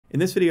In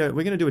this video,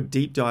 we're going to do a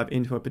deep dive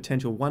into a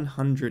potential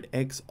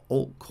 100x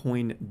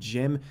altcoin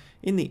gem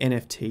in the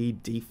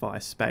NFT DeFi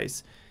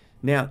space.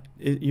 Now,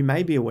 you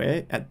may be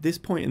aware, at this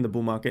point in the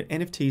bull market,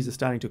 NFTs are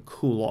starting to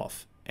cool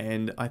off.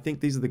 And I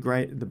think these are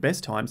the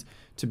best times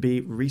to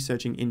be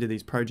researching into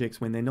these projects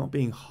when they're not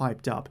being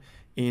hyped up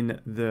in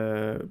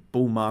the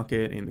bull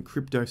market, in the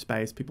crypto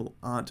space. People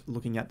aren't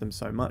looking at them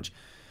so much.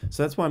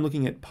 So that's why I'm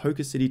looking at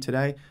PolkaCity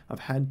today.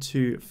 I've had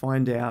to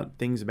find out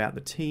things about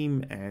the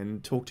team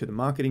and talk to the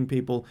marketing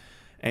people.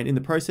 And in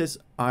the process,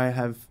 I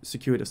have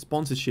secured a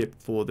sponsorship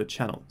for the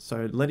channel.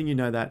 So letting you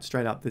know that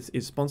straight up, this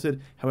is sponsored.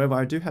 However,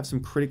 I do have some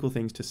critical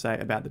things to say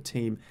about the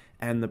team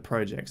and the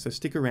project. So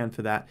stick around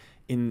for that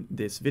in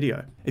this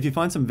video. If you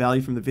find some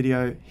value from the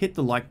video, hit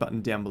the like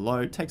button down below.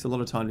 It takes a lot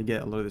of time to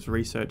get a lot of this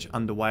research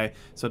underway.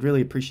 So I'd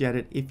really appreciate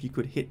it if you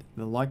could hit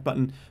the like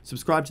button,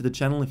 subscribe to the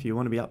channel if you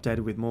want to be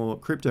updated with more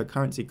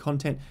cryptocurrency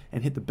content,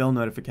 and hit the bell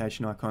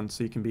notification icon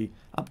so you can be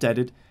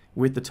updated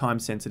with the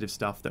time-sensitive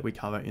stuff that we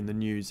cover in the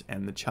news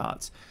and the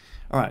charts.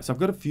 All right, so I've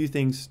got a few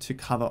things to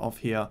cover off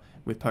here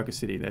with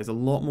PolkaCity. There's a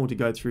lot more to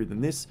go through than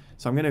this,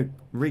 so I'm going to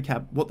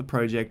recap what the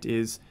project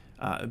is,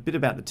 a bit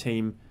about the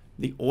team,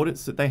 the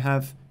audits that they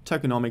have,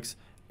 tokenomics,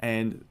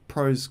 and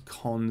pros,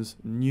 cons,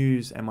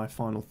 news, and my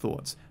final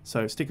thoughts.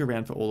 So stick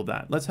around for all of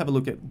that. Let's have a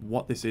look at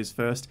what this is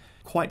first.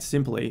 Quite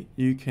simply,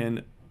 you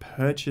can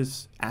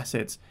purchase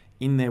assets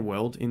in their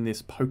world, in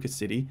this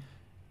PolkaCity,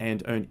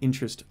 and earn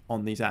interest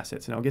on these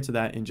assets. And I'll get to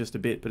that in just a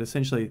bit, but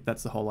essentially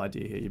that's the whole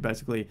idea here. You're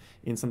basically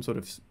in some sort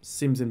of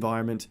Sims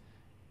environment,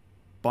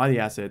 buy the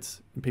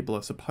assets, and people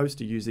are supposed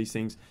to use these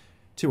things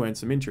to earn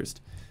some interest.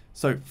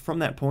 So from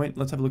that point,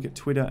 let's have a look at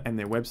Twitter and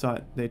their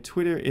website. Their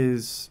Twitter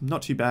is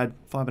not too bad,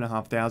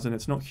 5,500.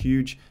 It's not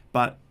huge,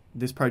 but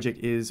this project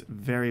is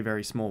very,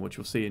 very small, which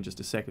we'll see in just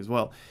a sec as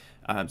well.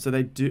 So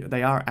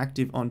they are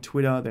active on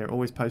Twitter. They're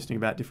always posting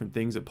about different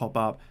things that pop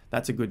up.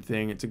 That's a good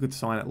thing. It's a good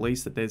sign at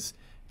least that there's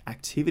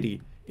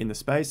activity in the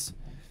space.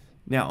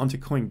 Now onto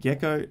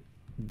CoinGecko,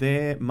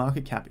 their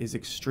market cap is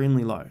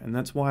extremely low, and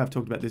that's why I've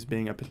talked about this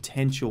being a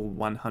potential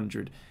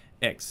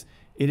 100x.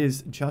 It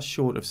is just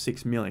short of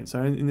 6 million.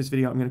 So in this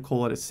video, I'm going to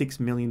call it a $6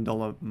 million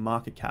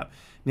market cap.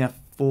 Now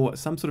for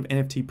some sort of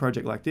NFT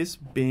project like this,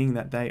 being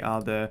that they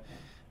are the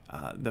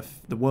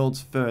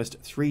world's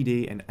first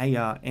 3D and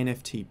AR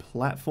NFT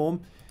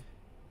platform,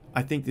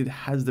 I think it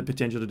has the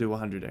potential to do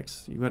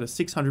 100x. You've got a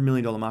 $600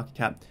 million market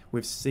cap.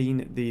 We've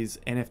seen these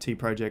NFT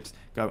projects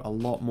go a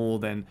lot more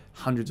than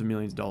hundreds of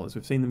millions of dollars.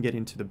 We've seen them get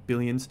into the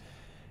billions.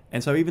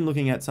 And so even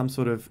looking at some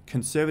sort of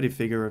conservative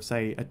figure of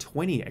say a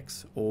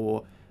 20x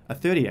or a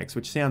 30x,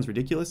 which sounds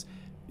ridiculous,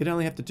 you'd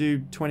only have to do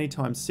 20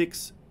 times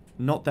 6,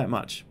 not that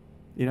much.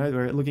 You know,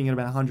 we're looking at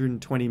about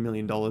 $120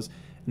 million, and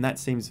that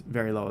seems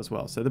very low as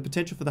well. So the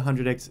potential for the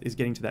 100x is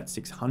getting to that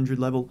 600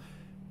 level.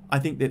 I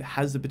think that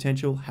has the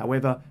potential.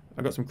 However,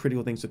 I've got some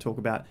critical things to talk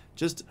about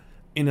just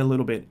in a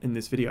little bit in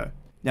this video.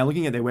 Now,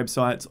 looking at their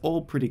website, it's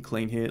all pretty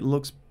clean here. It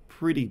looks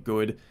pretty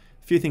good.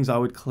 A few things I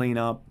would clean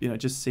up, you know, it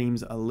just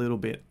seems a little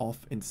bit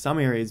off in some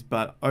areas,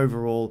 but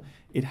overall,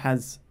 it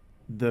has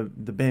the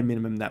bare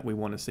minimum that we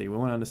want to see. We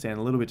want to understand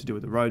a little bit to do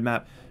with the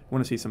roadmap. We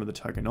want to see some of the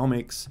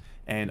tokenomics,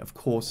 and of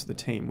course, the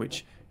team,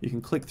 which you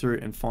can click through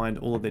and find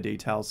all of their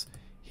details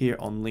here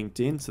on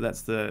LinkedIn. So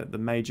that's the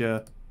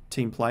major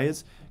team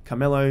players.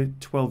 Carmelo,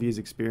 12 years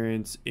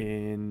experience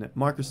in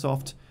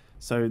Microsoft.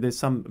 So there's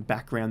some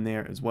background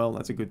there as well.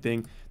 That's a good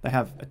thing. They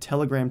have a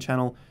Telegram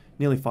channel,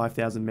 nearly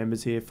 5,000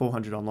 members here,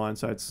 400 online.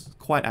 So it's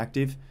quite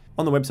active.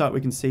 On the website, we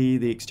can see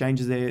the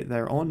exchanges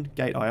they're on,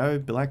 Gate.io,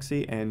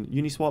 Bilaxi, and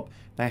Uniswap.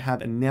 They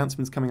have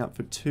announcements coming up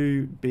for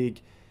 2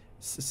 big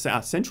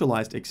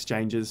centralized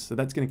exchanges. So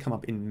that's going to come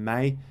up in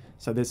May.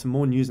 So there's some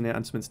more news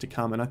announcements to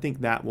come, and I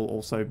think that will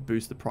also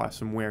boost the price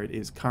from where it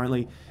is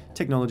currently.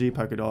 Technology,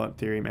 Polkadot,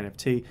 Ethereum,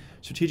 NFT.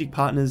 Strategic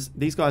partners,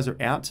 these guys are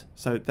out,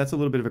 so that's a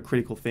little bit of a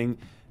critical thing.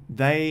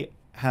 They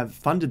have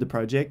funded the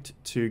project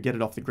to get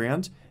it off the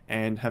ground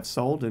and have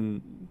sold,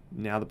 and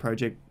now the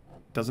project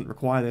doesn't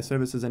require their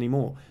services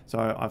anymore.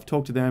 So I've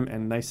talked to them,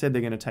 and they said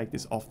they're going to take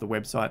this off the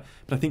website,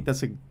 but I think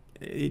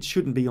it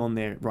shouldn't be on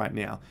there right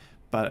now.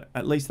 But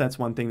at least that's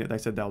one thing that they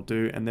said they'll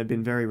do, and they've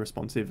been very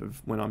responsive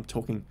of when I'm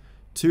talking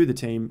to the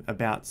team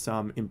about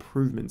some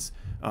improvements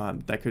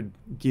they could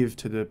give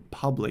to the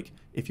public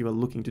if you are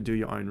looking to do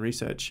your own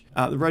research.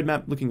 The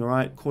roadmap looking all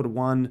right.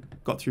 Q1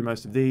 got through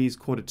most of these.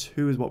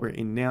 Q2 is what we're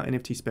in now.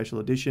 NFT special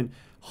edition,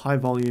 high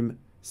volume,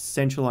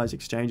 centralized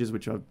exchanges,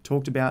 which I've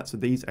talked about. So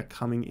these are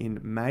coming in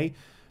May.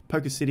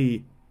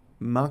 PolkaCity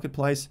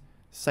marketplace,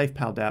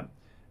 SafePal app,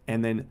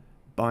 and then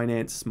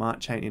Binance Smart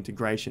Chain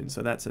integration.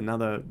 So that's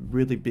another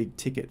really big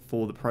ticket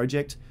for the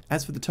project.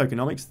 As for the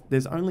tokenomics,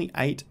 there's only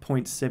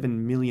 8.7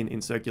 million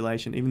in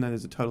circulation, even though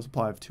there's a total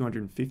supply of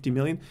 250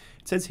 million.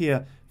 It says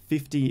here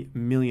 50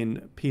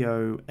 million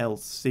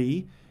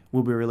POLC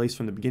will be released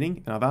from the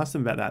beginning. And I've asked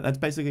them about that. That's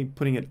basically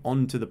putting it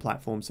onto the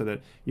platform so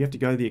that you have to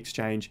go to the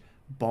exchange,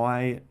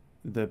 buy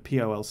the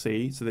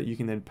POLC so that you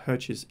can then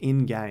purchase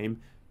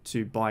in-game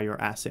to buy your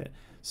asset.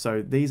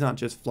 So these aren't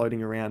just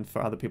floating around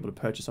for other people to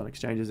purchase on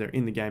exchanges. They're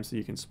in the game, so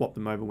you can swap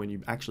them over when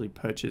you actually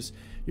purchase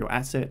your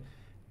asset.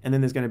 And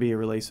then there's going to be a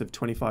release of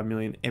 25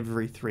 million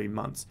every 3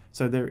 months.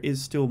 So there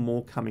is still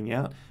more coming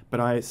out, but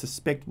I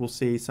suspect we'll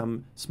see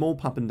some small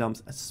pump and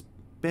dumps,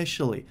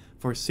 especially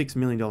for a $6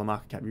 million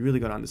market cap. You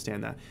really got to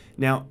understand that.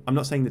 Now, I'm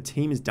not saying the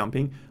team is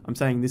dumping. I'm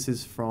saying this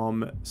is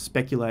from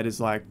speculators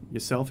like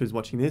yourself who's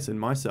watching this and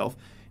myself.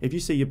 If you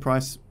see your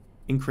price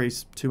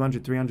increase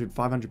 200, 300,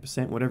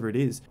 500%, whatever it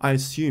is, I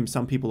assume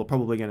some people are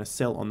probably going to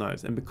sell on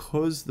those. And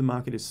because the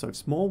market is so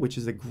small, which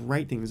is a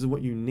great thing, this is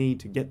what you need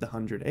to get the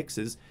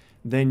 100Xs,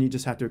 then you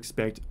just have to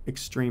expect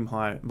extreme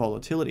high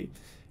volatility.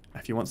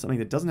 If you want something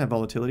that doesn't have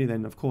volatility,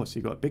 then of course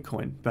you got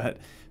Bitcoin. But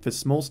for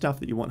small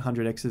stuff that you want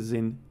 100Xs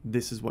in,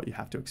 this is what you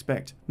have to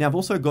expect. Now I've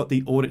also got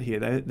the audit here.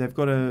 They've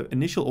got an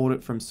initial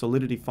audit from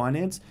Solidity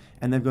Finance,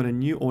 and they've got a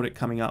new audit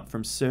coming up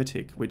from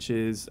Certic, which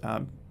is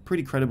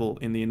pretty credible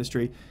in the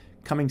industry.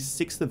 Coming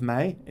 6th of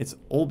May, it's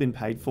all been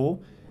paid for.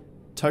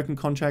 Token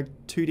contract,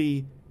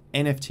 2D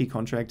NFT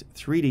contract,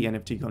 3D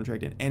NFT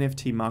contract, and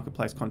NFT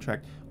marketplace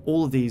contract.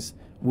 All of these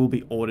will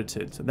be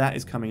audited. So that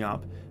is coming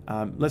up.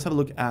 Let's have a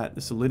look at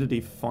the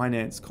Solidity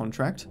Finance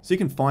contract. So you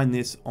can find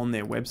this on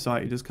their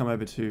website. You just come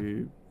over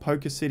to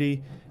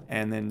PolkaCity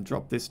and then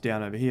drop this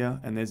down over here,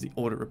 and there's the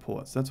audit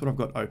report. So that's what I've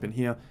got open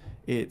here.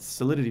 It's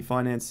Solidity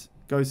Finance,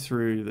 goes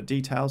through the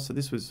details. So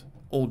this was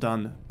all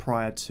done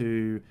prior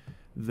to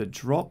the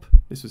drop.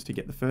 This was to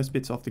get the first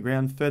bits off the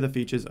ground. Further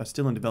features are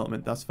still in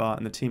development thus far,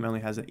 and the team only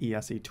has an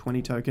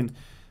ERC20 token.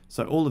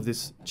 So all of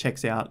this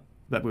checks out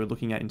that we're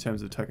looking at in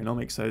terms of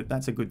tokenomics. So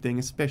that's a good thing,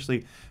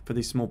 especially for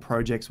these small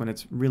projects when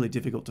it's really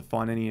difficult to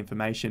find any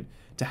information.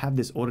 To have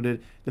this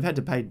audited, they've had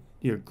to pay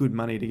good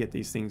money to get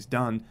these things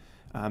done.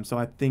 So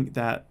I think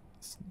that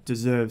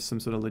deserves some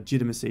sort of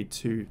legitimacy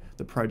to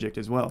the project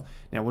as well.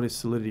 Now, what is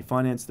Solidity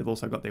Finance? They've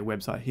also got their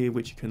website here,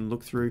 which you can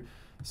look through.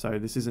 So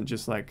this isn't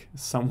just like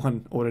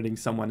someone auditing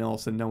someone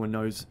else and no one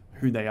knows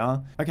who they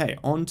are. Okay,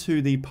 on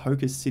to the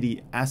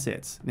PolkaCity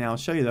assets. Now I'll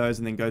show you those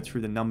and then go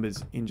through the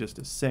numbers in just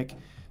a sec.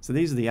 So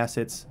these are the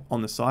assets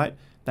on the site.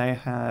 They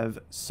have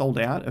sold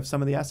out of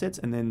some of the assets,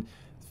 and then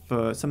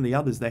for some of the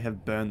others, they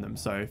have burned them.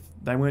 So if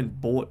they weren't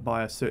bought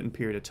by a certain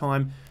period of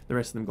time, the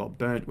rest of them got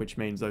burnt, which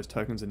means those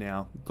tokens are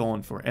now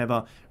gone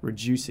forever,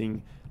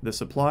 reducing the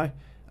supply.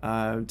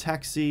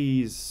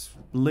 Taxis,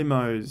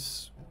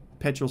 limos,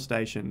 petrol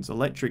stations,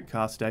 electric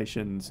car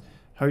stations,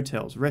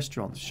 hotels,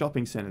 restaurants,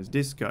 shopping centers,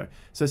 disco.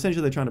 So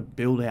essentially they're trying to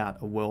build out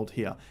a world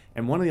here.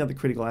 And one of the other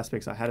critical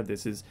aspects I had of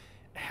this is,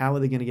 how are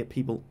they going to get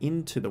people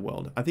into the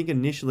world? I think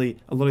initially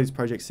a lot of these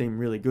projects seem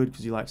really good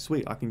because you're like,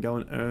 sweet, I can go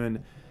and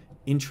earn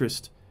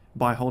interest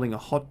by holding a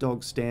hot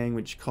dog stand,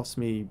 which costs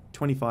me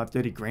 25,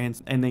 30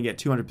 grand, and then get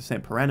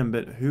 200% per annum.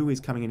 But who is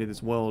coming into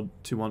this world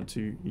to want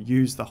to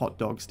use the hot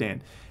dog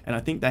stand? And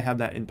I think they have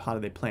that in part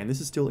of their plan.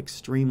 This is still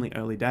extremely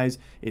early days.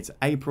 It's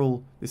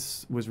April.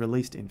 This was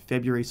released in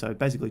February, so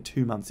basically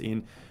 2 months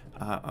in.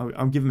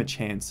 I'll give them a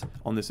chance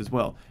on this as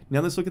well.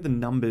 Now let's look at the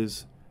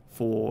numbers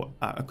for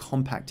a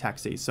compact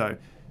taxi. So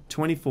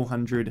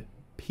 2400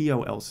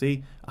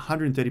 POLC,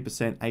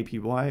 130%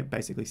 APY,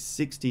 basically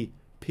 60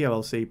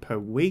 POLC per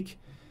week.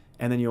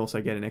 And then you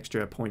also get an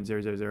extra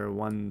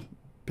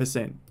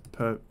 0.0001%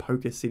 per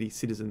PolkaCity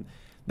citizen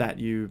that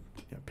you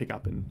pick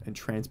up and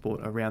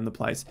transport around the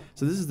place.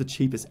 So this is the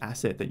cheapest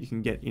asset that you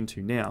can get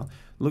into now.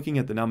 Looking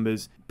at the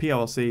numbers,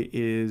 POLC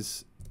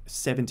is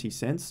 70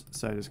 cents.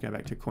 So just go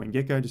back to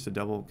CoinGecko just to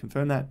double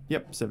confirm that.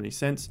 Yep, 70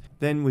 cents.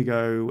 Then we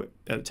go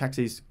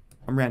taxis.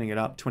 I'm rounding it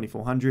up,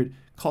 2,400.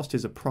 Cost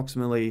is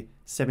approximately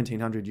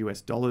 $1,700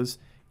 US.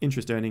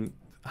 Interest earning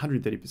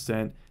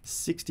 130%,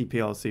 60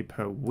 PLC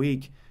per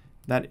week.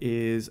 That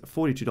is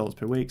 $42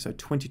 per week, so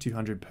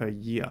 $2,200 per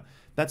year.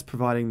 That's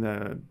providing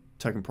the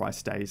token price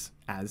stays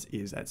as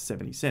is at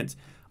 70 cents.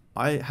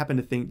 I happen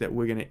to think that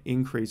we're going to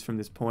increase from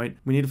this point.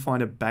 We need to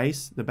find a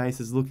base. The base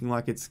is looking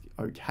like it's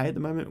okay at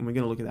the moment, and we're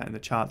going to look at that in the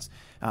charts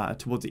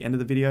towards the end of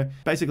the video.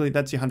 Basically,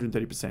 that's your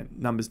 130%.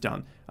 Numbers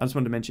done. I just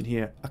wanted to mention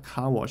here, a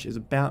car wash is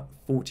about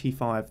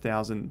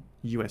 $45,000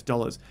 US.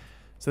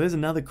 So there's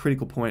another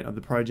critical point of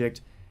the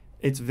project.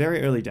 It's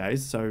very early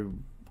days, so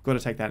got to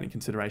take that into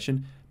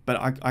consideration.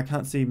 But I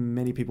can't see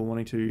many people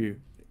wanting to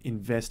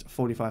invest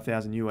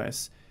 45,000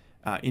 US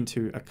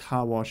into a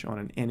car wash on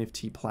an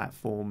NFT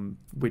platform,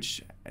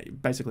 which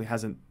basically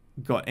hasn't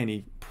got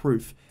any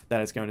proof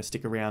that it's going to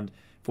stick around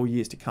for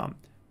years to come.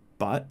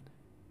 But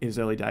it is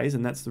early days,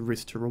 and that's the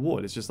risk to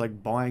reward. It's just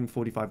like buying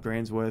 45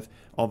 grand's worth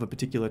of a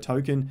particular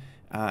token,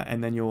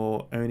 and then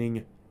you're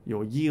earning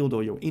your yield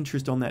or your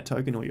interest on that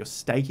token, or you're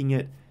staking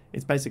it.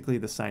 It's basically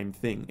the same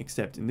thing,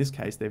 except in this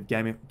case, they've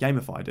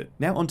gamified it.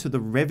 Now onto the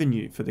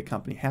revenue for the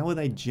company. How are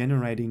they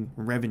generating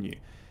revenue?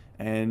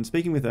 And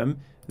speaking with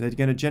them, they're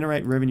going to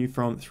generate revenue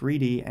from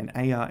 3D and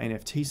AR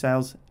NFT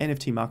sales,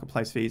 NFT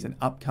marketplace fees, and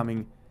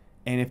upcoming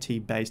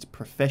NFT-based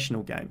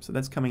professional games. So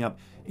that's coming up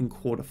in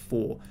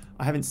Q4.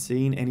 I haven't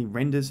seen any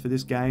renders for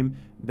this game.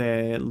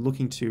 They're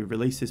looking to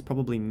release this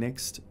probably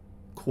next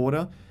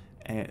quarter.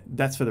 And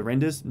that's for the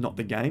renders, not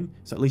the game.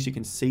 So at least you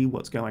can see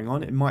what's going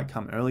on. It might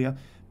come earlier,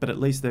 but at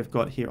least they've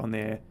got here on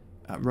their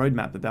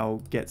roadmap that they'll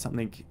get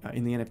something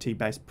in the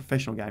NFT-based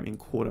professional game in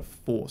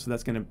Q4. So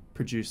that's going to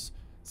produce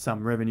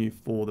some revenue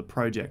for the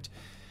project.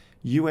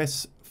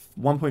 US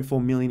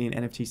 1.4 million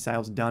in NFT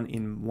sales done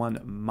in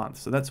 1 month.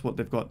 So that's what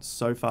they've got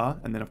so far.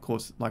 And then of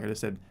course, like I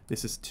just said,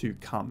 this is to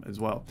come as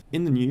well.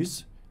 In the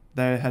news,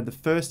 they had the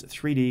first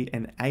 3D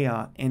and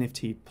AR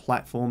NFT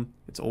platform.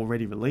 It's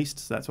already released.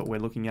 So that's what we're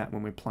looking at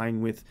when we're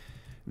playing with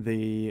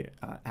the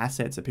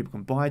assets that people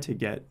can buy to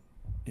get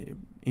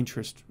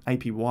interest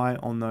APY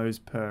on those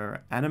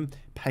per annum,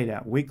 paid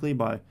out weekly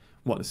by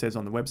what it says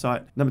on the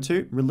website. Number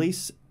 2,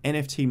 release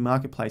NFT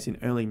marketplace in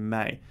early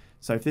May.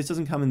 So if this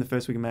doesn't come in the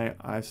first week of May,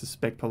 I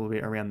suspect probably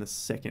around the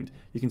 2nd.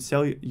 You can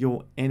sell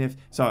your NFT.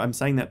 So I'm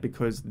saying that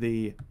because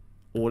the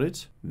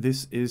audit,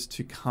 this is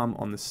to come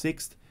on the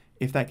 6th.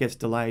 If that gets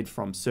delayed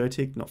from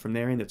Certic, not from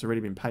their end, it's already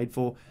been paid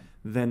for,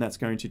 then that's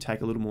going to take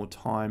a little more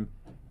time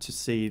to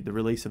see the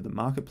release of the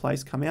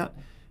marketplace come out.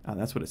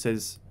 That's what it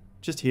says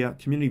just here.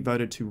 Community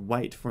voted to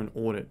wait for an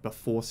audit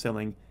before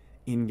selling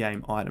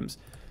in-game items.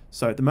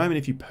 So at the moment,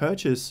 if you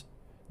purchase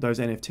those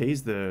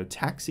NFTs, the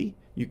taxi,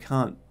 you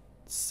can't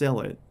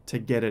sell it to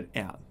get it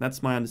out.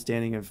 That's my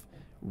understanding of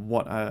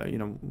what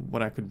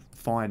what I could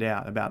find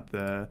out about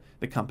the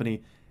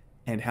company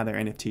and how their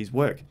NFTs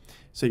work.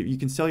 So you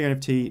can sell your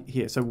NFT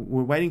here. So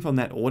we're waiting for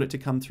that audit to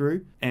come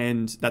through,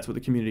 and that's what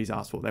the community's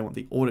asked for. They want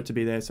the audit to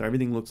be there so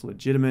everything looks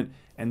legitimate,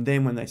 and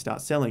then when they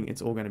start selling,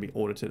 it's all going to be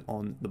audited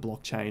on the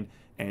blockchain,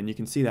 and you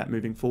can see that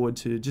moving forward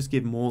to just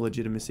give more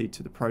legitimacy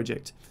to the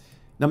project.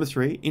 Number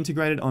 3,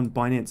 integrated on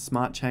Binance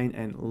Smart Chain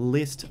and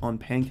list on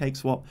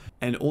PancakeSwap.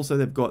 And also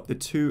they've got the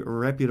 2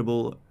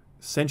 reputable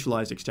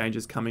centralized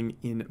exchanges coming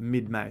in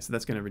mid-May. So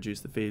that's going to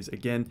reduce the fees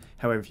again.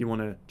 However, if you want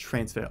to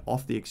transfer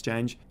off the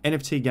exchange,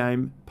 NFT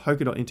game,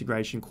 Polkadot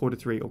integration,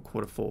 Q3 or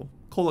Q4.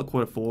 Call it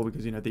Q4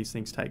 because, these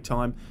things take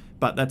time,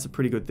 but that's a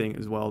pretty good thing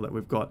as well that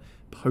we've got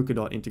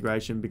Polkadot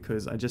integration,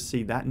 because I just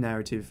see that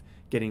narrative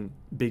getting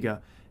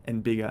bigger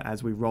and bigger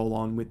as we roll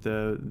on with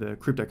the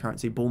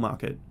cryptocurrency bull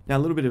market. Now, a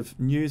little bit of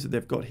news that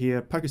they've got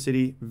here.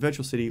 PolkaCity,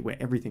 virtual city where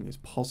everything is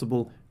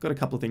possible. Got a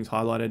couple of things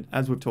highlighted,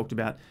 as we've talked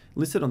about.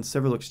 Listed on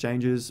several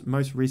exchanges,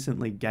 most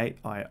recently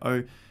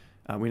Gate.io.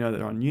 We know that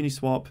they're on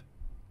Uniswap,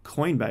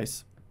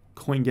 Coinbase,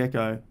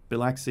 CoinGecko,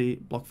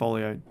 Bilaxi,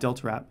 Blockfolio,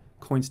 DeltaApp,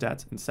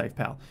 CoinStats, and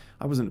SafePal.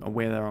 I wasn't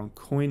aware they're on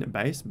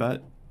Coinbase,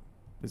 but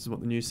this is what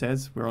the news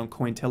says. We're on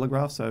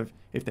Cointelegraph, so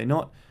if they're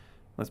not,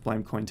 let's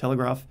blame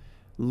Cointelegraph.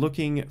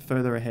 Looking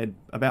further ahead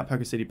about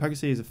PolkaCity.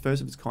 PolkaCity is the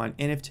first of its kind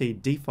NFT,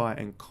 DeFi,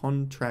 and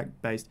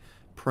contract-based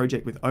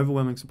project with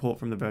overwhelming support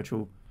from the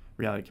virtual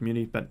reality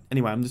community. But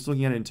anyway, I'm just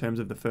looking at it in terms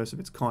of the first of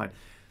its kind.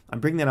 I'm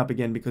bringing that up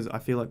again because I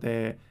feel like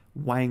they're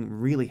weighing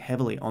really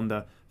heavily on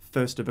the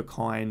first of a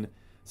kind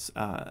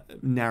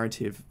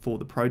narrative for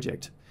the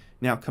project.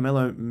 Now,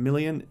 Carmelo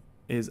Millian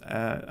is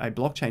a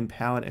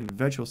blockchain-powered and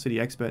virtual city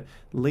expert,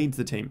 leads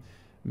the team.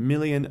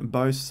 Millian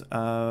boasts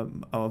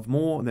of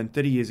more than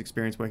 30 years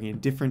experience working in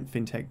different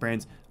fintech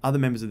brands. Other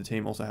members of the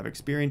team also have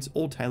experience,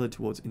 all tailored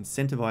towards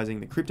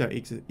incentivizing the crypto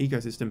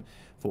ecosystem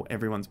for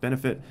everyone's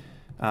benefit.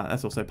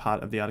 That's also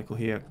part of the article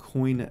here,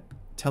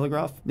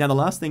 Cointelegraph. Now, the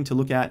last thing to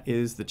look at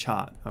is the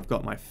chart. I've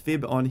got my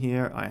fib on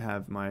here. I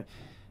have my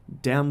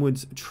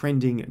downwards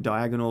trending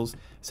diagonals.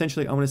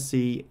 Essentially, I want to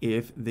see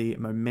if the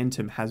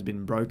momentum has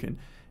been broken.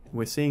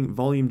 We're seeing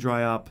volume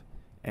dry up,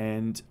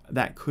 and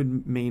that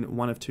could mean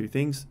one of two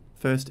things.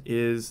 First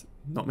is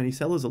not many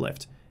sellers are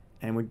left,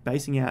 and we're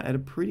basing out at a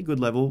pretty good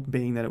level,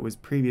 being that it was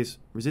previous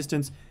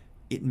resistance.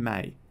 It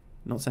may,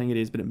 not saying it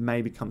is, but it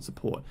may become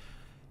support.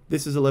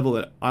 This is a level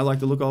that I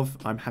like the look of.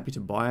 I'm happy to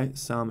buy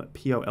some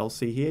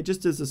POLC here,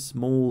 just as a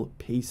small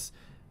piece,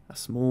 a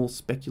small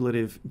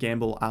speculative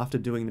gamble after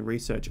doing the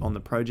research on the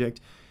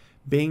project.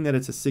 Being that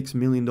it's a $6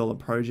 million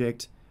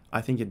project, I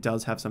think it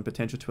does have some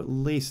potential to at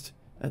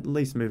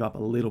least move up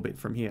a little bit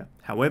from here.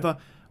 However,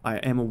 I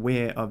am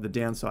aware of the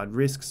downside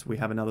risks. We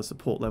have another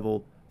support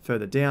level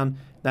further down.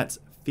 That's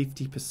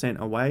 50%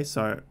 away.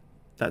 So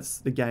that's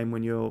the game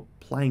when you're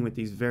playing with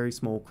these very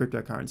small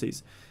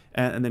cryptocurrencies.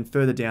 And then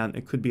further down,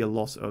 it could be a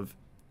loss of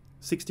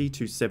 60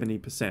 to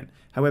 70%.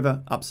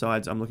 However,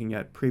 upsides, I'm looking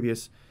at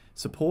previous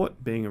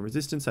support being a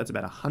resistance. That's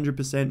about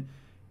 100%.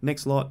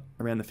 Next lot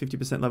around the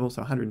 50% level,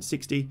 so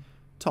 160.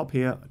 Top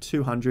here,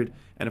 200.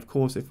 And of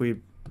course, if we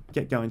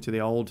get going to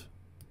the old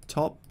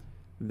top,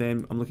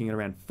 then I'm looking at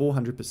around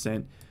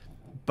 400%,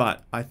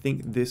 but I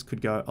think this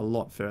could go a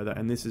lot further,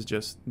 and this is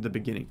just the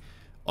beginning.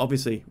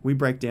 Obviously, we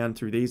break down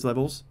through these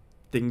levels,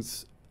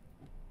 things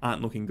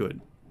aren't looking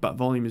good, but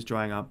volume is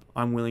drying up.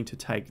 I'm willing to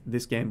take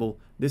this gamble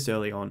this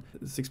early on,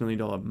 $6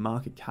 million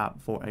market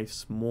cap for a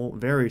small,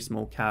 very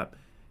small cap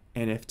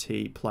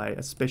NFT play,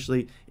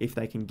 especially if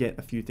they can get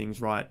a few things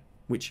right,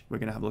 which we're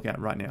gonna have a look at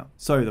right now.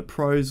 So the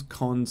pros,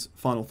 cons,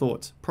 final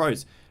thoughts.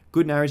 Pros,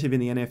 good narrative in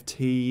the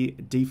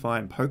NFT, DeFi,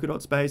 and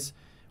Polkadot space.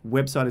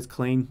 Website is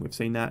clean, we've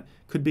seen that.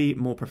 Could be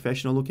more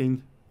professional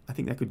looking. I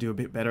think that could do a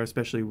bit better,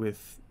 especially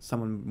with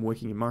someone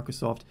working in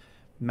Microsoft.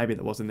 maybe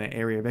that wasn't their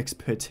area of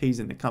expertise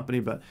in the company,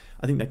 but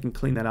I think they can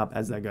clean that up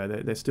as they go.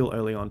 They're still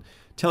early on.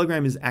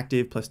 Telegram is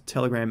active, plus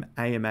Telegram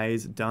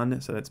AMAs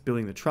done, so that's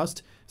building the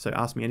trust. So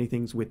Ask Me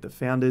Anythings with the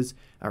founders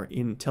are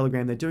in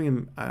Telegram. They're doing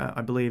them,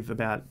 I believe,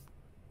 about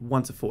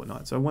once a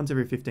fortnight. So once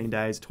every 15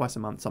 days, twice a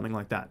month, something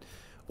like that.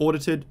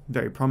 Audited,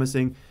 very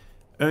promising.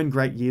 Earn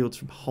great yields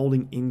from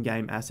holding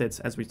in-game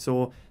assets. As we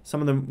saw, some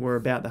of them were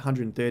about the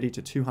 130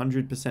 to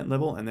 200%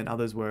 level, and then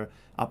others were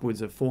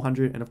upwards of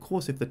 400. And of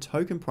course, if the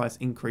token price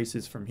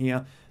increases from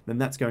here, then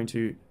that's going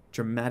to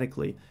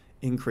dramatically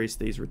increase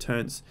these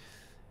returns.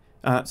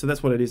 So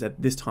that's what it is at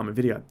this time of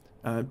video.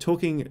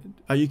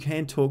 You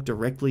can talk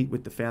directly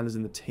with the founders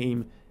and the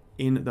team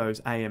in those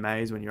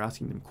AMAs when you're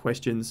asking them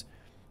questions.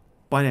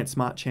 Binance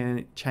Smart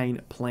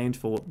Chain planned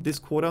for this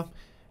quarter.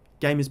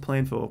 Game is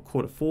planned for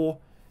Q4.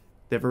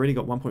 They've already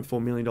got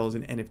 $1.4 million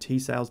in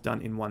NFT sales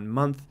done in 1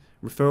 month.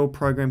 Referral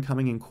program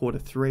coming in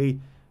Q3,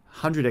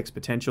 100x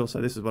potential. So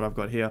this is what I've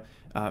got here,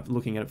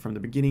 looking at it from the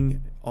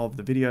beginning of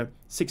the video,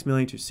 6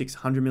 million to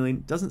 600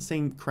 million. Doesn't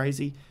seem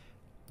crazy.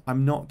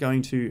 I'm not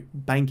going to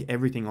bank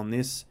everything on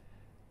this.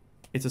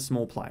 It's a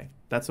small play.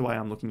 That's the way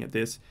I'm looking at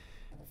this.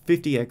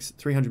 50x,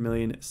 300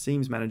 million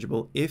seems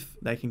manageable if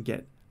they can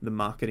get the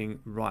marketing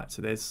right.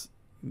 So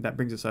that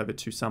brings us over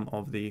to some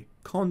of the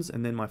cons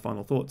and then my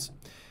final thoughts.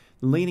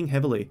 Leaning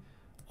heavily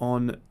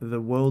on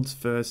the world's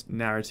first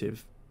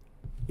narrative.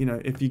 You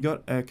know, if you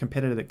got a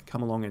competitor that can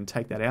come along and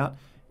take that out,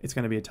 it's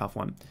going to be a tough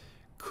one.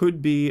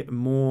 Could be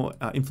more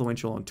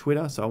influential on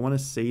Twitter, so I want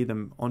to see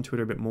them on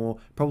Twitter a bit more,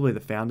 probably the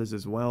founders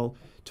as well,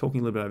 talking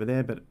a little bit over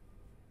there. But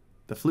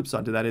the flip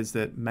side to that is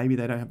that maybe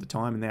they don't have the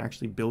time and they're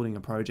actually building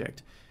a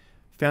project.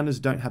 Founders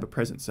don't have a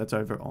presence. That's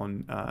over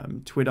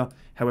on Twitter.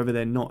 However,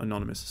 they're not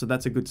anonymous, so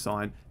that's a good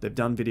sign. They've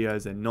done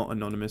videos, they're not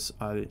anonymous.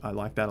 I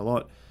like that a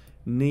lot.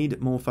 Need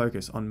more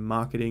focus on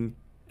marketing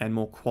and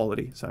more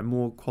quality. So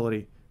more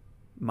quality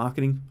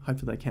marketing.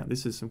 Hopefully they count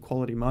this as some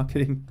quality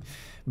marketing.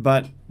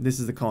 But this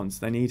is the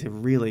cons. They need to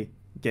really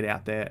get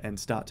out there and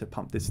start to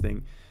pump this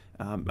thing.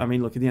 I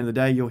mean, look, at the end of the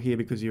day, you're here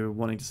because you're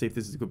wanting to see if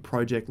this is a good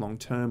project long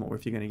term, or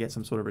if you're going to get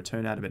some sort of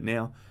return out of it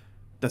now.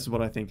 That's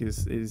what I think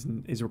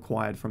is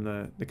required from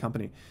the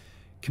company.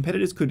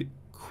 Competitors could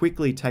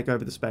quickly take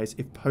over the space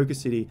if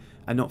PolkaCity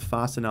are not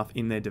fast enough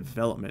in their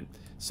development.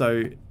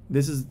 So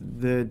this is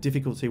the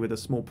difficulty with a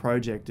small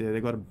project.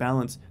 They've got to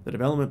balance the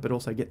development, but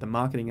also get the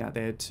marketing out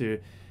there to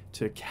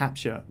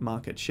capture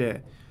market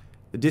share.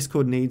 The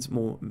Discord needs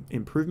more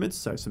improvements,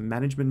 so some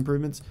management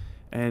improvements.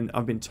 And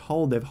I've been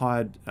told they've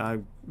hired a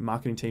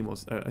marketing team, or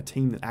a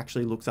team that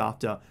actually looks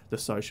after the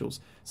socials.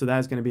 So that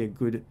is going to be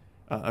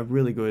a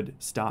really good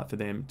start for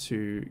them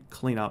to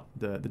clean up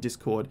the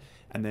Discord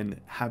and then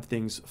have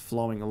things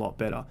flowing a lot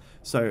better.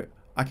 So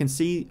I can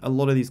see a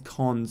lot of these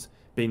cons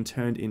being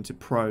turned into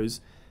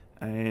pros.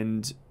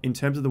 And in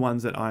terms of the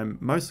ones that I'm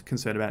most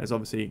concerned about is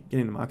obviously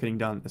getting the marketing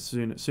done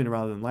sooner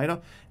rather than later,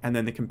 and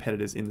then the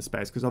competitors in the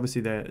space, because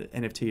obviously the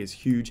NFT is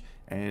huge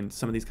and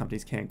some of these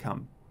companies can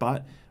come.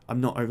 But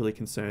I'm not overly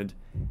concerned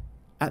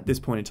at this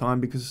point in time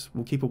because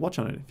we'll keep a watch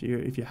on it.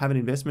 If you have an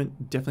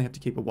investment, definitely have to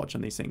keep a watch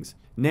on these things.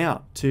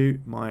 Now to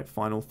my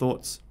final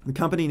thoughts. The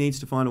company needs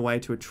to find a way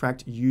to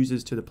attract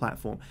users to the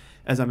platform.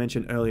 As I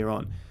mentioned earlier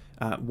on,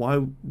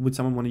 why would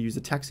someone want to use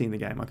a taxi in the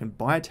game? I can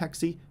buy a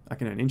taxi, I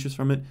can earn interest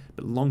from it,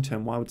 but long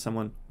term, why would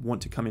someone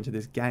want to come into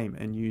this game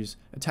and use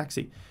a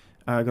taxi?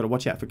 I've got to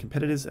watch out for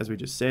competitors, as we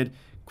just said,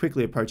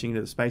 quickly approaching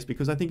into the space,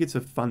 because I think it's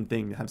a fun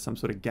thing to have some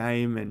sort of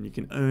game and you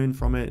can earn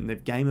from it, and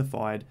they've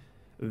gamified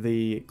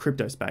the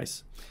crypto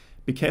space.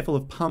 Be careful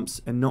of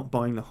pumps and not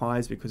buying the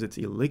highs because it's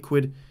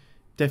illiquid.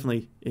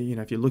 Definitely, you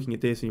know, if you're looking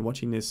at this and you're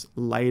watching this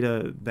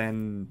later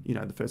than, you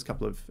know, the first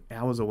couple of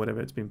hours or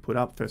whatever it's been put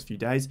up, first few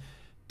days,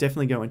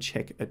 definitely go and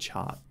check a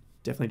chart.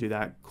 Definitely do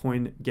that.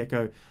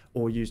 CoinGecko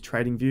or use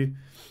TradingView.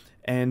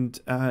 And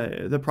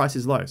the price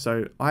is low.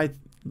 So I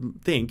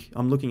think,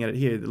 I'm looking at it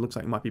here, it looks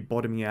like it might be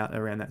bottoming out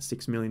around that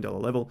 $6 million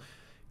level.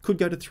 Could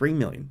go to 3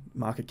 million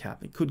market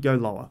cap. It could go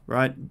lower,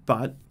 right?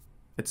 But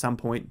at some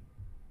point,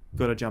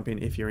 got to jump in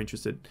if you're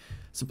interested.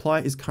 Supply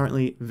is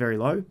currently very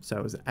low. So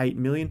it was 8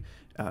 million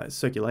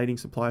circulating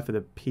supply for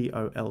the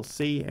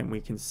POLC. And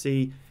we can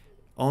see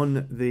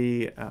on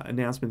the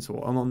announcements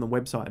or on the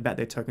website about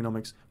their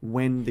tokenomics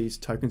when these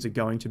tokens are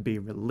going to be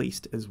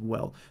released as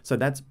well. So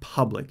that's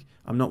public.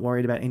 I'm not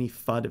worried about any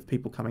FUD of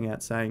people coming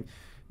out saying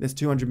there's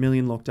 200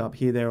 million locked up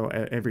here, there, or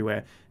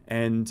everywhere.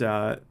 And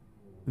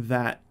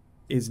that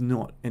is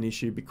not an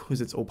issue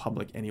because it's all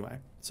public anyway.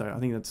 So I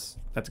think that's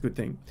a good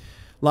thing.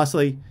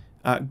 Lastly,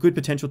 good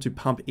potential to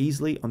pump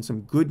easily on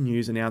some good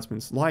news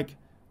announcements like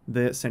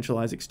the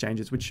centralized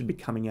exchanges, which should be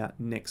coming out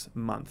next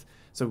month.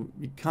 So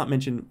you can't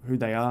mention who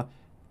they are,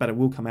 but it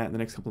will come out in the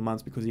next couple of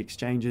months because the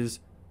exchanges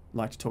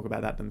like to talk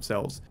about that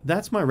themselves.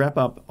 That's my wrap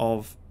up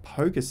of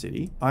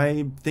PolkaCity.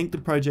 I think the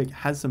project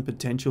has some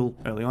potential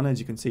early on, as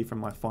you can see from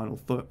my final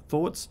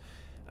thoughts.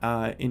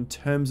 In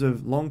terms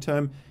of long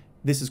term,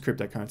 this is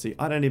cryptocurrency.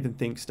 I don't even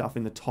think stuff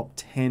in the top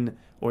 10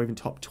 or even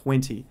top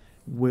 20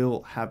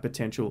 will have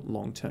potential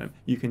long term.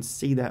 You can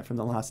see that from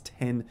the last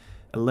 10,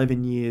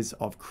 11 years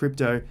of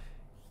crypto.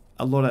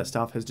 A lot of that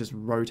stuff has just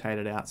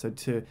rotated out. So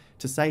to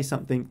say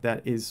something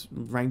that is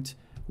ranked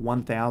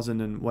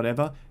 1,000 and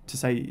whatever, to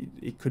say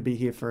it could be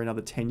here for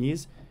another 10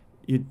 years,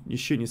 you're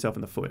shooting yourself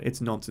in the foot. It's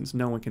nonsense.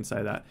 No one can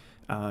say that.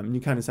 You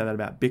can't even say that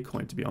about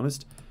Bitcoin, to be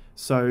honest.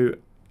 So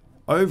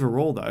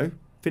overall, though,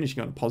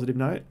 finishing on a positive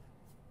note,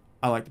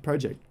 I like the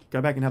project.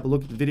 Go back and have a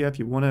look at the video if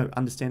you want to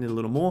understand it a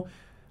little more.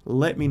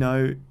 Let me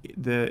know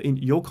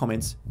your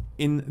comments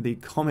in the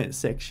comment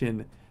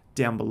section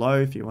down below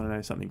if you want to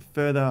know something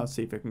further. I'll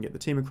see if I can get the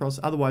team across.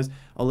 Otherwise,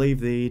 I'll leave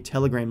the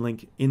Telegram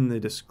link in the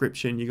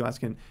description. You guys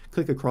can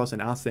click across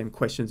and ask them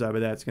questions over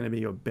there. It's going to be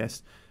your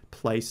best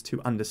place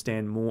to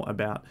understand more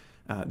about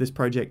this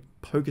project,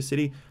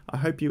 PolkaCity. I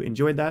hope you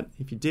enjoyed that.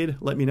 If you did,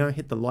 let me know.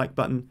 Hit the like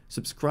button.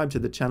 Subscribe to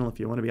the channel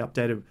if you want to be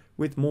updated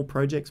with more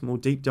projects, more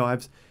deep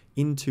dives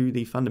into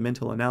the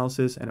fundamental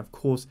analysis, and of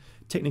course,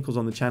 technicals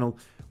on the channel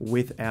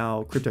with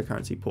our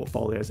cryptocurrency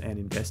portfolios and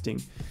investing.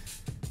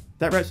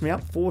 That wraps me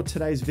up for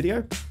today's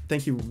video.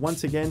 Thank you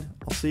once again.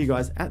 I'll see you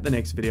guys at the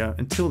next video.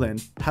 Until then,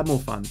 have more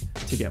fun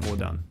to get more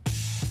done.